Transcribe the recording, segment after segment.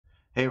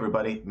Hey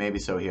everybody, Maybe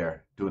So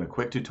here, doing a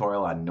quick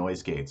tutorial on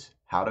noise gates,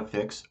 how to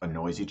fix a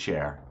noisy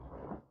chair.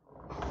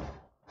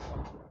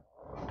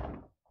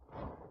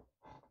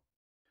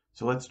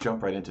 So let's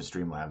jump right into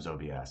Streamlabs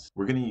OBS.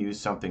 We're going to use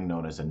something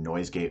known as a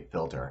noise gate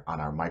filter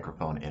on our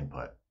microphone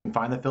input. You can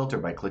find the filter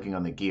by clicking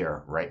on the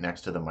gear right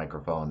next to the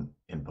microphone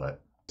input.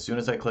 As soon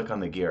as I click on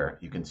the gear,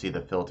 you can see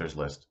the filters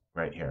list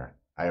right here.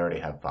 I already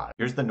have 5.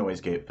 Here's the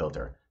noise gate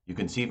filter. You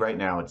can see right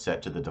now it's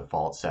set to the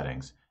default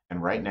settings,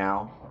 and right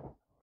now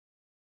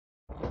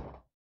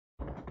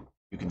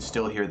you can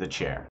still hear the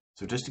chair.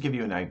 So just to give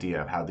you an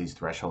idea of how these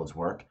thresholds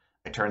work,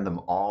 I turned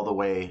them all the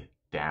way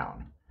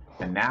down.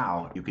 And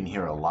now you can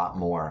hear a lot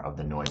more of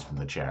the noise from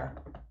the chair.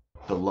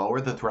 The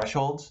lower the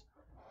thresholds,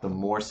 the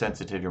more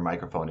sensitive your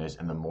microphone is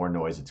and the more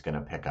noise it's going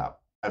to pick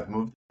up. I've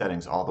moved the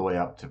settings all the way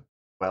up to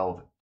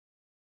 12,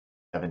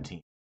 17.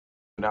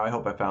 So now I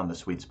hope I found the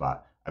sweet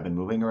spot. I've been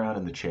moving around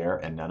in the chair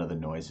and none of the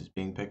noise is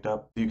being picked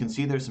up. So you can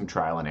see there's some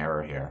trial and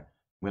error here.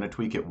 I'm going to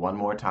tweak it one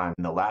more time.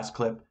 In the last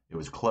clip, it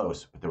was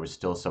close, but there was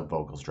still some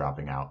vocals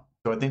dropping out.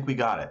 So I think we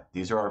got it.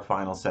 These are our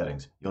final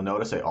settings. You'll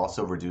notice I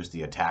also reduced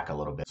the attack a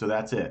little bit. So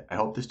that's it. I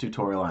hope this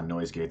tutorial on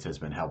noise gates has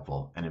been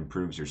helpful and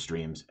improves your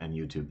streams and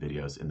YouTube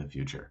videos in the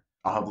future.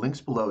 I'll have links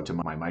below to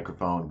my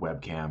microphone,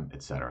 webcam,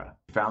 etc.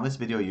 If you found this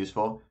video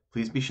useful,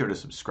 please be sure to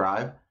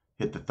subscribe,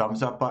 hit the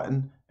thumbs up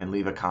button, and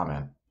leave a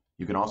comment.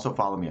 You can also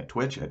follow me at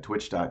Twitch at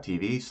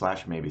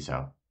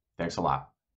twitch.tv/maybeso. Thanks a lot.